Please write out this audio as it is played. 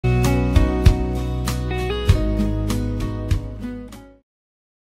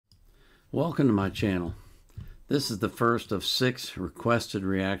Welcome to my channel. This is the first of 6 requested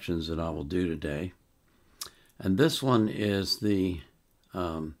reactions that I will do today. And this one is the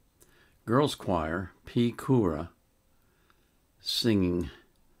girls choir, Pigekoret, singing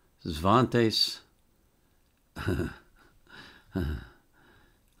Svantes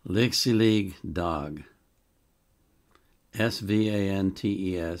Lykkeslige Dag.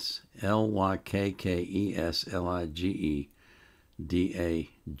 Svantes Lykkeslige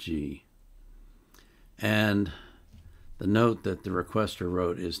Dag. And the note that the requester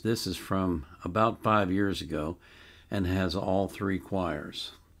wrote is this is from about 5 years ago and has all 3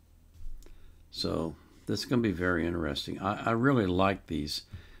 choirs. So this is going to be very interesting. I really like these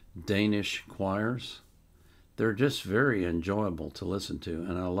Danish choirs. They're just very enjoyable to listen to,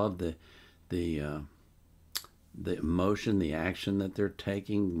 and I love the emotion, the action that they're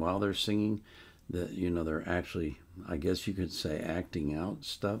taking while they're singing. They're actually, I guess you could say, acting out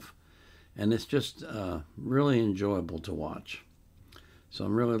stuff. And it's just really enjoyable to watch. So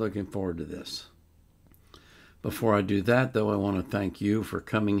I'm really looking forward to this. Before I do that, though, I want to thank you for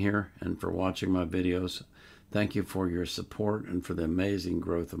coming here and for watching my videos. Thank you for your support and for the amazing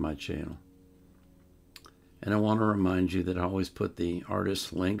growth of my channel. And I want to remind you that I always put the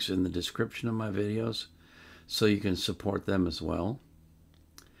artist links in the description of my videos so you can support them as well.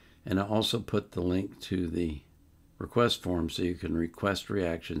 And I also put the link to the request form so you can request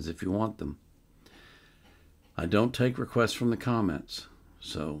reactions if you want them. I don't take requests from the comments,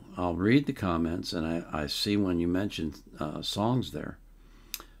 so I'll read the comments and I see when you mention songs there,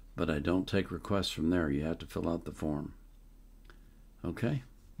 but I don't take requests from there. You have to fill out the form. Okay?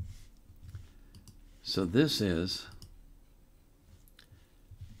 So this is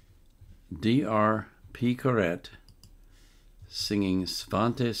Dr. Pigekoret singing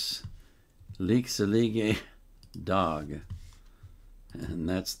Svantes Lykkeslige Dag, and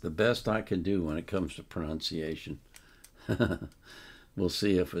that's the best I can do when it comes to pronunciation. We'll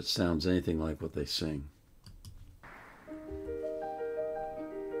see if it sounds anything like what they sing.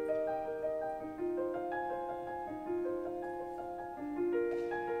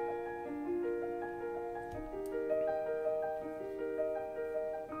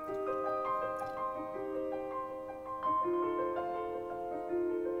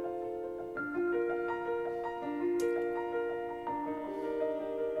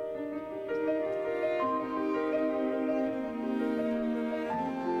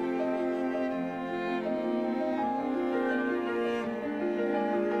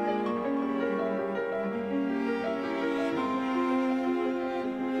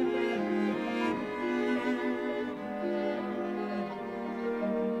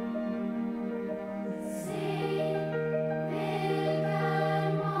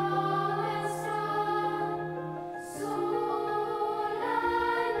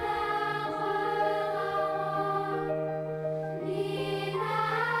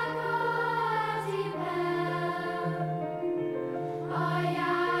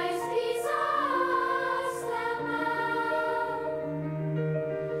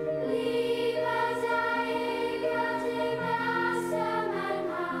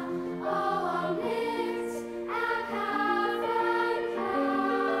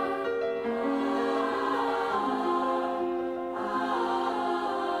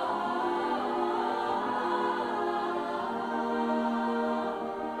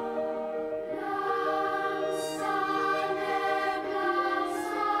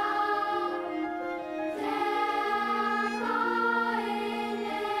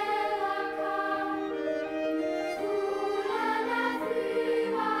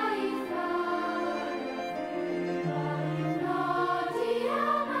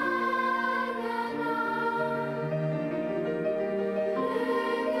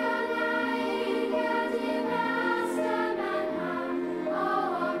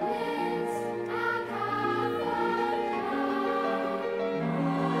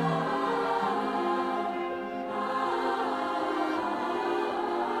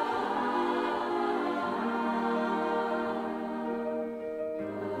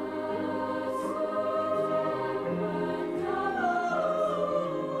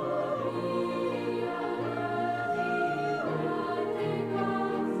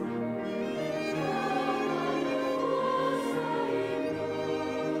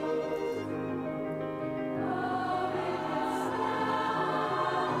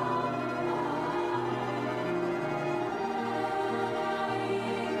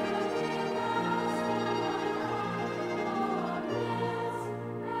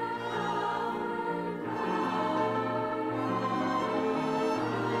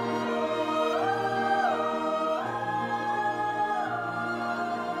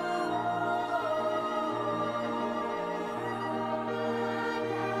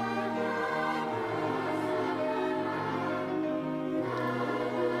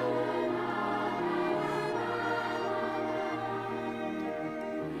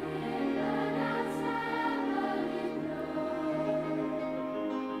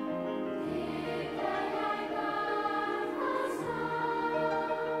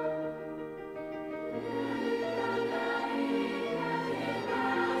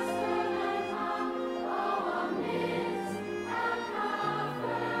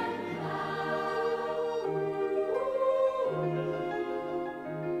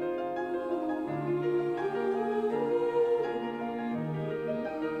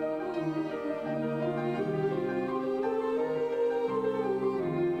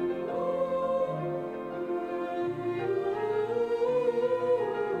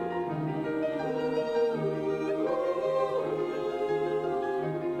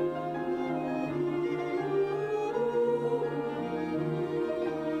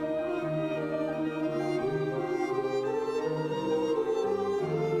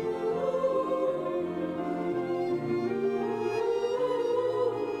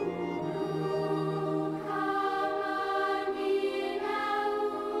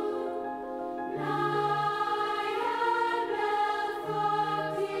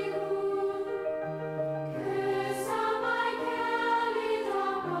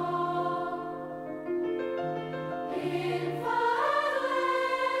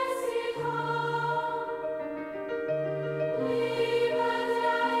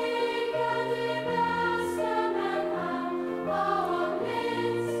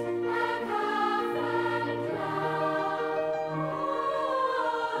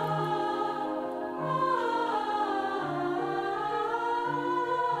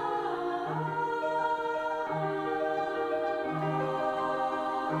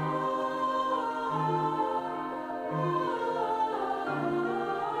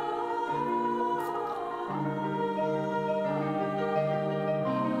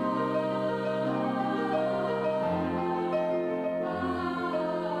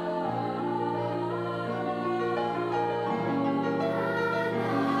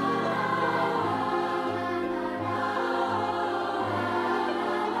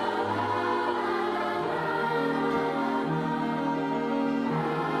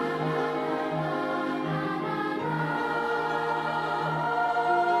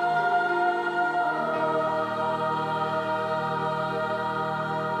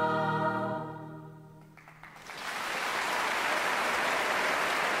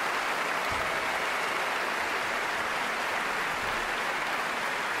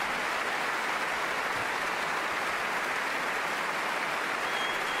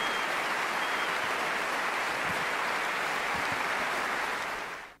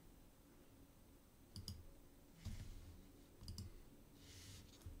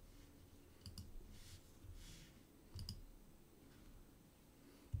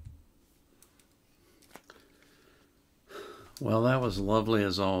 Well, that was lovely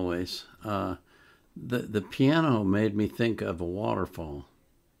as always. The piano made me think of a waterfall.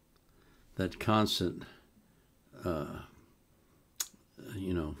 That constant, uh,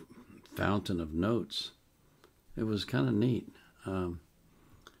 you know, fountain of notes. It was kind of neat. Um,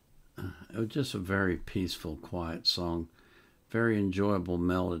 it was just a very peaceful, quiet song. Very enjoyable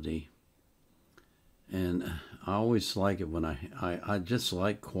melody. And I always like it when I just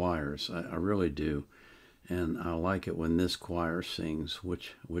like choirs. I really do. And I like it when this choir sings,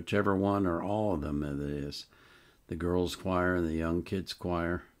 whichever one or all of them it is. The girls' choir and the young kids'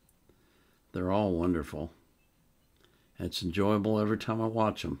 choir. They're all wonderful. It's enjoyable every time I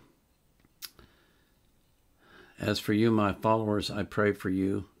watch them. As for you, my followers, I pray for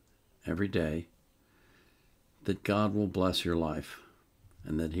you every day that God will bless your life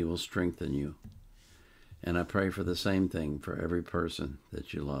and that He will strengthen you. And I pray for the same thing for every person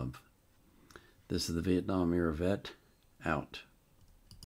that you love. This is the Vietnam Era Vet, out.